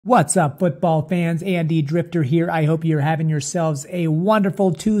What's up, football fans? Andy Drifter here. I hope you're having yourselves a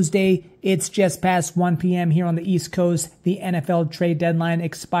wonderful Tuesday. It's just past 1 p.m. here on the East Coast. The NFL trade deadline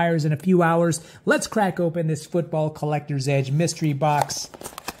expires in a few hours. Let's crack open this Football Collector's Edge mystery box.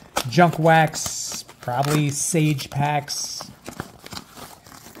 Junk wax, probably Sage packs.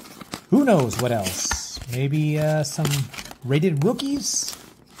 Who knows what else? Maybe some rated rookies?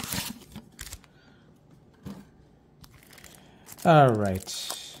 All right.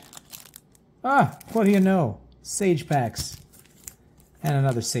 What do you know? Sage packs. And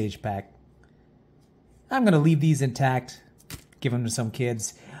another Sage pack. I'm going to leave these intact. Give them to some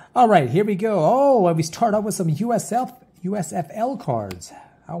kids. All right, here we go. Oh, and we start off with some USFL cards.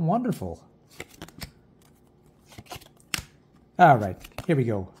 How wonderful. All right, here we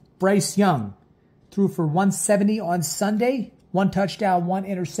go. Bryce Young threw for 170 on Sunday. 1 touchdown, 1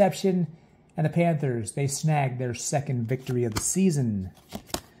 interception. And the Panthers, they snagged their second victory of the season.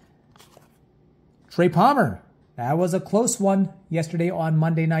 Trey Palmer, that was a close one yesterday on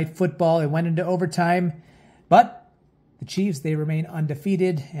Monday Night Football. It went into overtime, but the Chiefs, they remain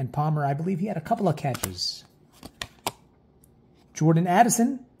undefeated, and Palmer, I believe he had a couple of catches. Jordan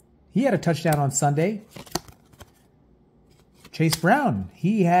Addison, he had a touchdown on Sunday. Chase Brown,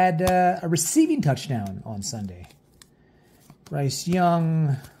 he had a receiving touchdown on Sunday. Bryce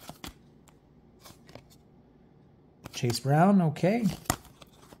Young, Chase Brown, okay.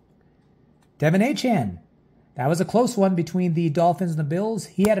 Devin Achane. That was a close one between the Dolphins and the Bills.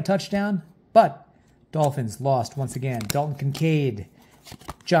 He had a touchdown, but Dolphins lost once again. Dalton Kincaid,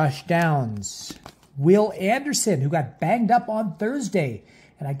 Josh Downs, Will Anderson, who got banged up on Thursday.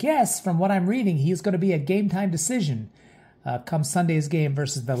 And I guess, from what I'm reading, he's going to be a game-time decision come Sunday's game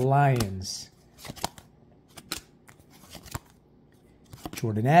versus the Lions.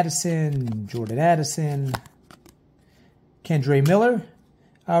 Jordan Addison. Kendre Miller.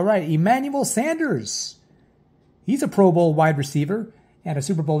 All right, Emmanuel Sanders. He's a Pro Bowl wide receiver and a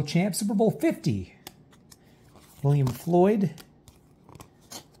Super Bowl champ, Super Bowl 50. William Floyd.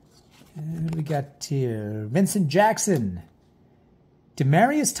 And we got here Vincent Jackson.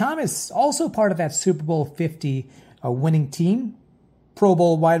 Demaryius Thomas, also part of that Super Bowl 50 winning team. Pro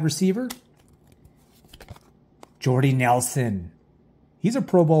Bowl wide receiver. Jordy Nelson. He's a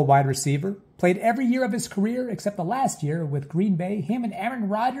Pro Bowl wide receiver. Played every year of his career except the last year with Green Bay. Him and Aaron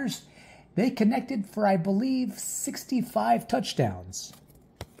Rodgers, they connected for, I believe, 65 touchdowns.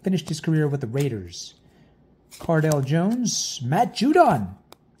 Finished his career with the Raiders. Cardell Jones, Matt Judon.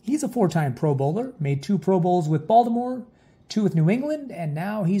 He's a 4-time Pro Bowler. Made 2 Pro Bowls with Baltimore, 2 with New England, and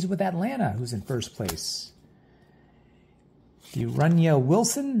now he's with Atlanta, who's in first place. Runya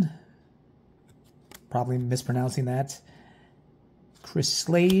Wilson. Probably mispronouncing that. Chris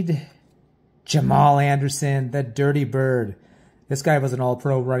Slade. Jamal Anderson, the Dirty Bird. This guy was an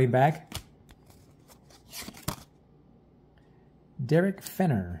all-pro running back. Derek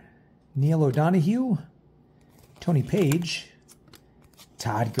Fenner. Neil O'Donohue. Tony Page.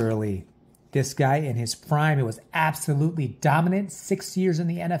 Todd Gurley. This guy in his prime, it was absolutely dominant. 6 years in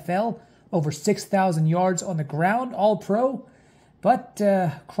the NFL. Over 6,000 yards on the ground. All-pro. But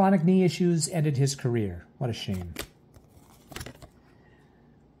chronic knee issues ended his career. What a shame.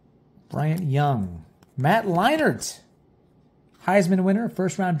 Bryant Young. Matt Leinart. Heisman winner,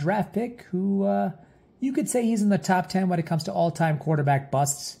 first-round draft pick, who you could say he's in the top 10 when it comes to all-time quarterback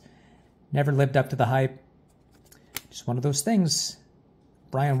busts. Never lived up to the hype. Just one of those things.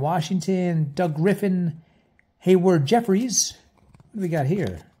 Brian Washington, Doug Griffin, Hayward Jeffries. What do we got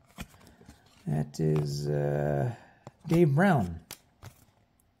here? That is Dave Brown.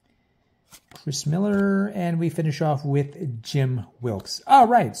 Chris Miller, and we finish off with Jim Wilkes. All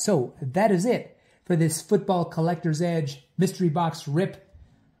right, so that is it for this Football Collector's Edge mystery box rip.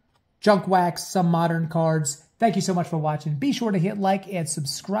 Junk wax, some modern cards. Thank you so much for watching. Be sure to hit like and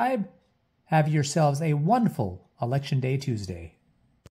subscribe. Have yourselves a wonderful Election Day Tuesday.